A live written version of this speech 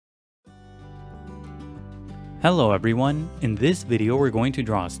Hello everyone, in this video we're going to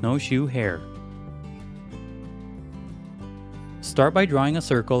draw a snowshoe hare. Start by drawing a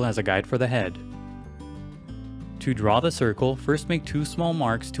circle as a guide for the head. To draw the circle, first make two small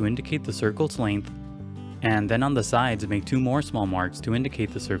marks to indicate the circle's length, and then on the sides make two more small marks to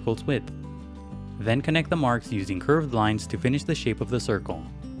indicate the circle's width. Then connect the marks using curved lines to finish the shape of the circle.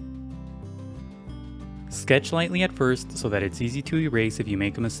 Sketch lightly at first so that it's easy to erase if you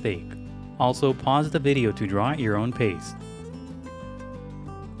make a mistake. Also, pause the video to draw at your own pace.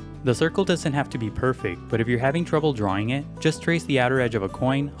 The circle doesn't have to be perfect, but if you're having trouble drawing it, just trace the outer edge of a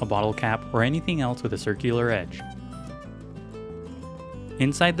coin, a bottle cap, or anything else with a circular edge.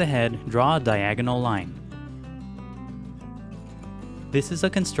 Inside the head, draw a diagonal line. This is a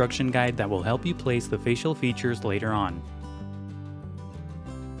construction guide that will help you place the facial features later on.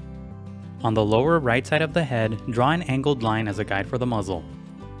 On the lower right side of the head, draw an angled line as a guide for the muzzle.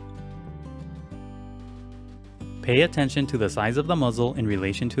 Pay attention to the size of the muzzle in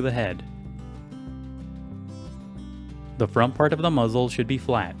relation to the head. The front part of the muzzle should be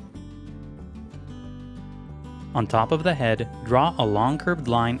flat. On top of the head, draw a long curved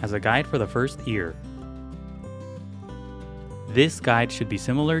line as a guide for the first ear. This guide should be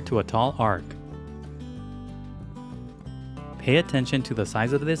similar to a tall arc. Pay attention to the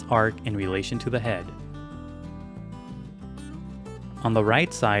size of this arc in relation to the head. On the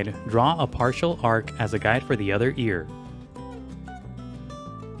right side, draw a partial arc as a guide for the other ear.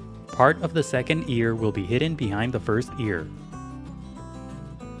 Part of the second ear will be hidden behind the first ear.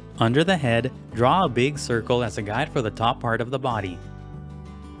 Under the head, draw a big circle as a guide for the top part of the body.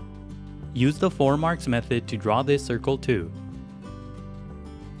 Use the 4 marks method to draw this circle too.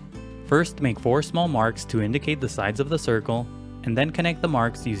 First, make 4 small marks to indicate the sides of the circle, and then connect the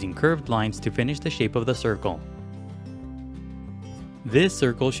marks using curved lines to finish the shape of the circle. This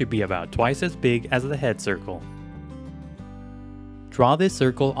circle should be about twice as big as the head circle. Draw this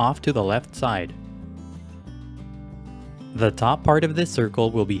circle off to the left side. The top part of this circle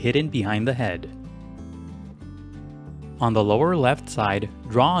will be hidden behind the head. On the lower left side,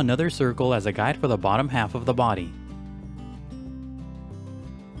 draw another circle as a guide for the bottom half of the body.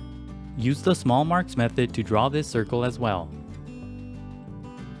 Use the small marks method to draw this circle as well.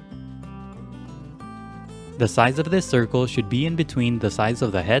 The size of this circle should be in between the size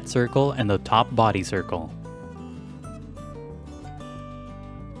of the head circle and the top body circle.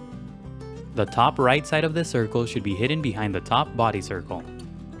 The top right side of this circle should be hidden behind the top body circle.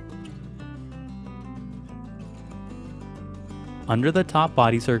 Under the top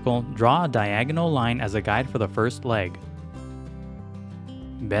body circle, draw a diagonal line as a guide for the first leg.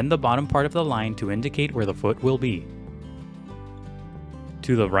 Bend the bottom part of the line to indicate where the foot will be.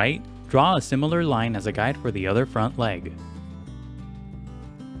 To the right, draw a similar line as a guide for the other front leg.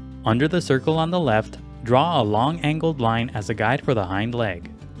 Under the circle on the left, draw a long angled line as a guide for the hind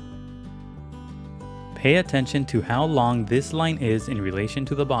leg. Pay attention to how long this line is in relation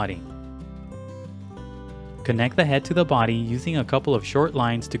to the body. Connect the head to the body using a couple of short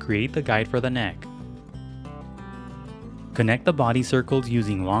lines to create the guide for the neck. Connect the body circles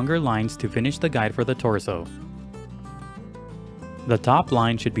using longer lines to finish the guide for the torso. The top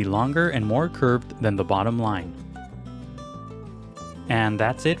line should be longer and more curved than the bottom line. And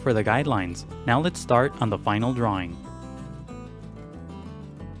that's it for the guidelines. Now let's start on the final drawing.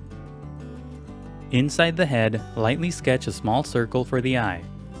 Inside the head, lightly sketch a small circle for the eye.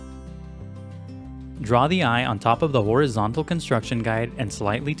 Draw the eye on top of the horizontal construction guide and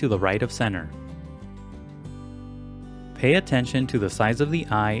slightly to the right of center. Pay attention to the size of the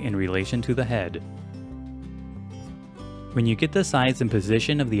eye in relation to the head. When you get the size and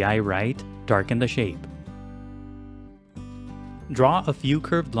position of the eye right, darken the shape. Draw a few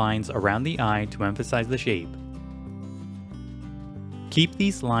curved lines around the eye to emphasize the shape. Keep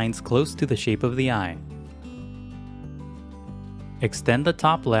these lines close to the shape of the eye. Extend the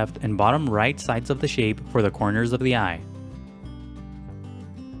top left and bottom right sides of the shape for the corners of the eye.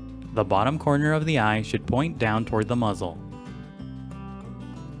 The bottom corner of the eye should point down toward the muzzle.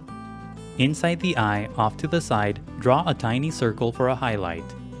 Inside the eye, off to the side, draw a tiny circle for a highlight.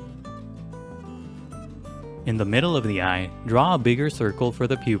 In the middle of the eye, draw a bigger circle for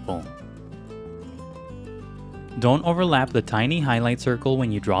the pupil. Don't overlap the tiny highlight circle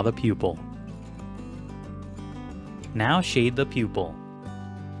when you draw the pupil. Now shade the pupil.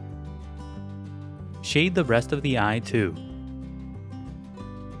 Shade the rest of the eye too.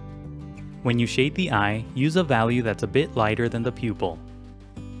 When you shade the eye, use a value that's a bit lighter than the pupil.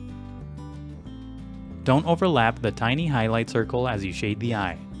 Don't overlap the tiny highlight circle as you shade the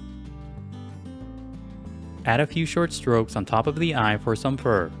eye. Add a few short strokes on top of the eye for some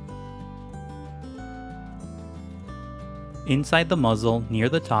fur. Inside the muzzle, near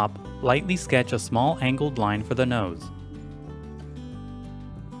the top, lightly sketch a small angled line for the nose.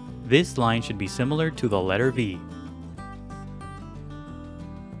 This line should be similar to the letter V.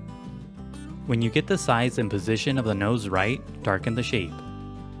 When you get the size and position of the nose right, darken the shape.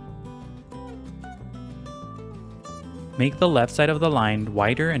 Make the left side of the line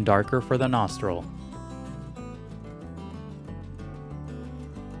wider and darker for the nostril.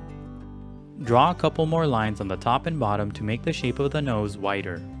 Draw a couple more lines on the top and bottom to make the shape of the nose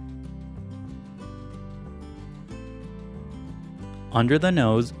wider. Under the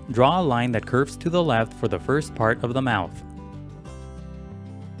nose, draw a line that curves to the left for the first part of the mouth.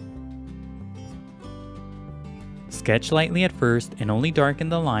 Sketch lightly at first and only darken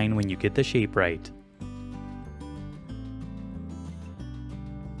the line when you get the shape right.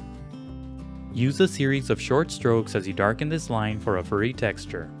 Use a series of short strokes as you darken this line for a furry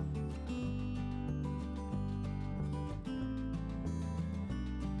texture.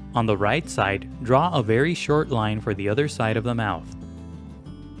 On the right side, draw a very short line for the other side of the mouth.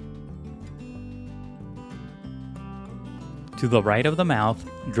 To the right of the mouth,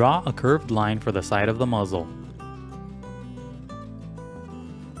 draw a curved line for the side of the muzzle.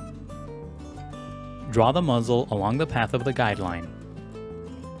 Draw the muzzle along the path of the guideline.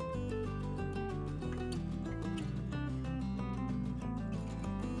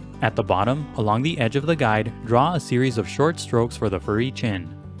 At the bottom, along the edge of the guide, draw a series of short strokes for the furry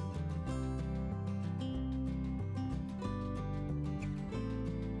chin.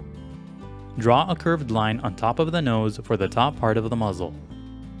 Draw a curved line on top of the nose for the top part of the muzzle.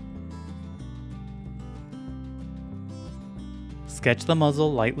 Sketch the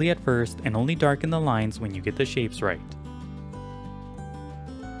muzzle lightly at first and only darken the lines when you get the shapes right.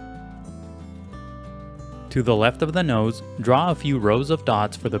 To the left of the nose, draw a few rows of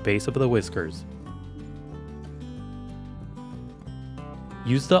dots for the base of the whiskers.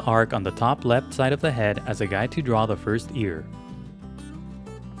 Use the arc on the top left side of the head as a guide to draw the first ear.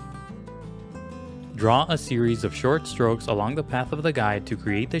 Draw a series of short strokes along the path of the guide to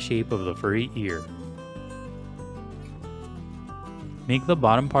create the shape of the furry ear. Make the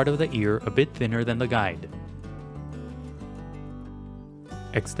bottom part of the ear a bit thinner than the guide.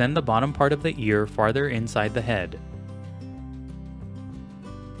 Extend the bottom part of the ear farther inside the head.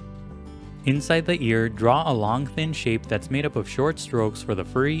 Inside the ear, draw a long thin shape that's made up of short strokes for the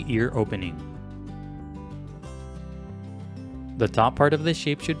furry ear opening. The top part of this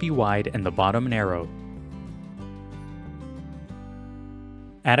shape should be wide and the bottom narrow.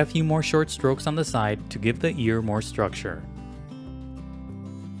 Add a few more short strokes on the side to give the ear more structure.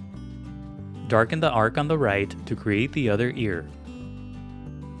 Darken the arc on the right to create the other ear.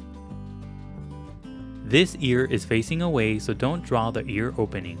 This ear is facing away, so don't draw the ear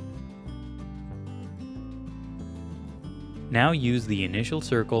opening. Now use the initial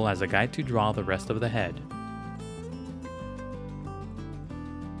circle as a guide to draw the rest of the head.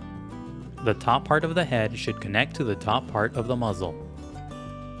 The top part of the head should connect to the top part of the muzzle.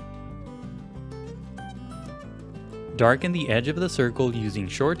 Darken the edge of the circle using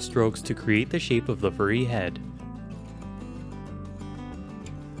short strokes to create the shape of the furry head.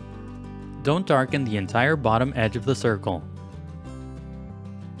 Don't darken the entire bottom edge of the circle.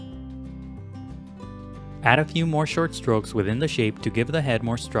 Add a few more short strokes within the shape to give the head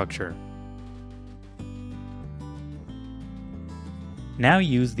more structure. Now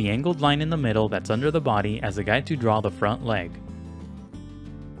use the angled line in the middle that's under the body as a guide to draw the front leg.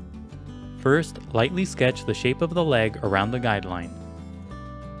 First, lightly sketch the shape of the leg around the guideline.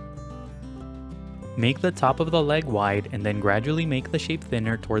 Make the top of the leg wide and then gradually make the shape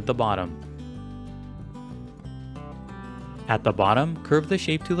thinner toward the bottom. At the bottom, curve the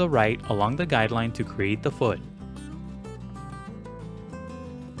shape to the right along the guideline to create the foot.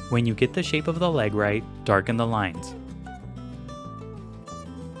 When you get the shape of the leg right, darken the lines.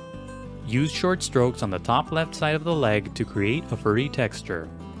 Use short strokes on the top left side of the leg to create a furry texture.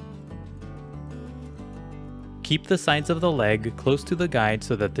 Keep the sides of the leg close to the guide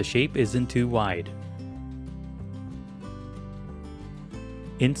so that the shape isn't too wide.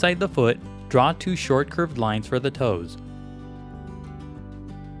 Inside the foot, draw two short curved lines for the toes.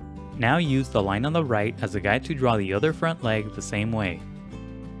 Now use the line on the right as a guide to draw the other front leg the same way.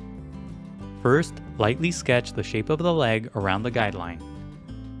 First, lightly sketch the shape of the leg around the guideline.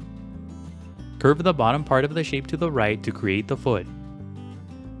 Curve the bottom part of the shape to the right to create the foot.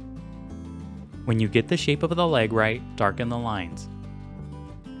 When you get the shape of the leg right, darken the lines.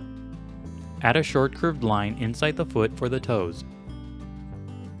 Add a short curved line inside the foot for the toes.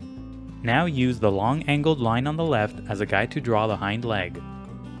 Now use the long angled line on the left as a guide to draw the hind leg.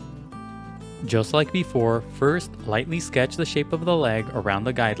 Just like before, first lightly sketch the shape of the leg around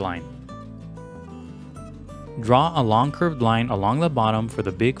the guideline. Draw a long curved line along the bottom for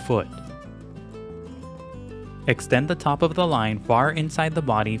the big foot. Extend the top of the line far inside the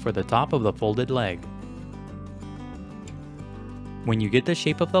body for the top of the folded leg. When you get the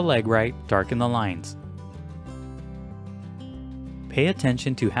shape of the leg right, darken the lines. Pay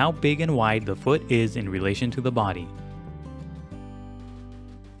attention to how big and wide the foot is in relation to the body.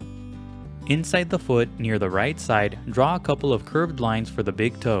 Inside the foot, near the right side, draw a couple of curved lines for the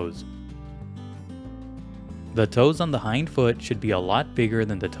big toes. The toes on the hind foot should be a lot bigger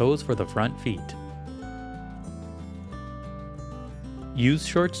than the toes for the front feet. Use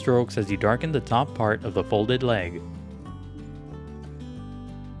short strokes as you darken the top part of the folded leg.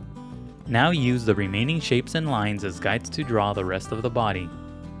 Now use the remaining shapes and lines as guides to draw the rest of the body.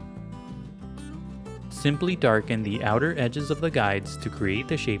 Simply darken the outer edges of the guides to create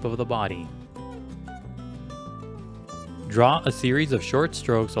the shape of the body. Draw a series of short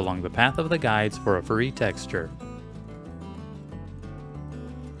strokes along the path of the guides for a furry texture.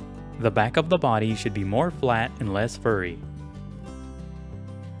 The back of the body should be more flat and less furry.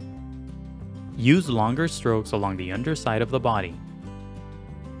 Use longer strokes along the underside of the body.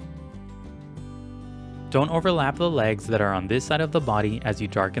 Don't overlap the legs that are on this side of the body as you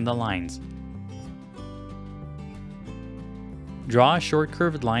darken the lines. Draw a short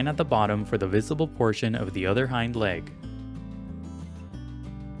curved line at the bottom for the visible portion of the other hind leg.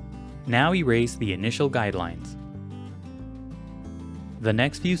 Now erase the initial guidelines. The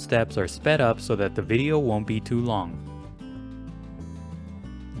next few steps are sped up so that the video won't be too long.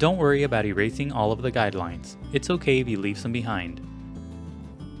 Don't worry about erasing all of the guidelines. It's okay if you leave some behind.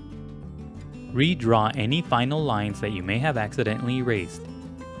 Redraw any final lines that you may have accidentally erased.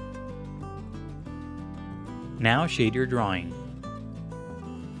 Now shade your drawing.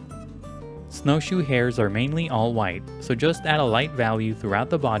 Snowshoe hares are mainly all white, so just add a light value throughout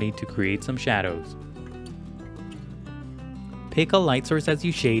the body to create some shadows. Pick a light source as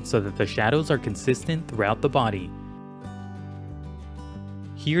you shade so that the shadows are consistent throughout the body.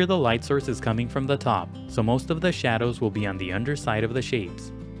 Here the light source is coming from the top, so most of the shadows will be on the underside of the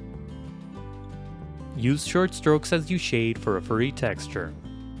shapes. Use short strokes as you shade for a furry texture.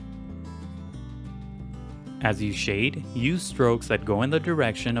 As you shade, use strokes that go in the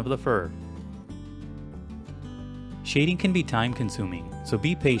direction of the fur. Shading can be time-consuming, so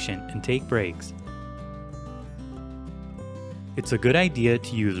be patient and take breaks. It's a good idea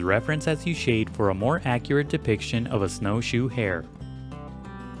to use reference as you shade for a more accurate depiction of a snowshoe hare.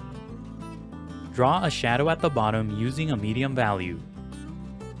 Draw a shadow at the bottom using a medium value.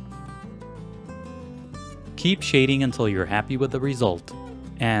 Keep shading until you're happy with the result.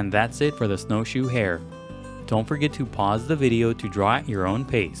 And that's it for the snowshoe hare. Don't forget to pause the video to draw at your own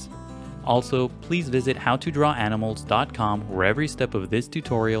pace. Also, please visit howtodrawanimals.com where every step of this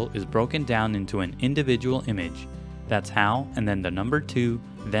tutorial is broken down into an individual image. That's how, and then the number 2,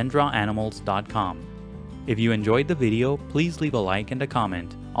 then drawanimals.com. If you enjoyed the video, please leave a like and a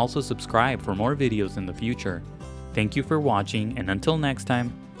comment. Also subscribe for more videos in the future. Thank you for watching, and until next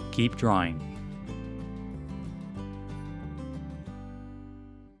time, keep drawing.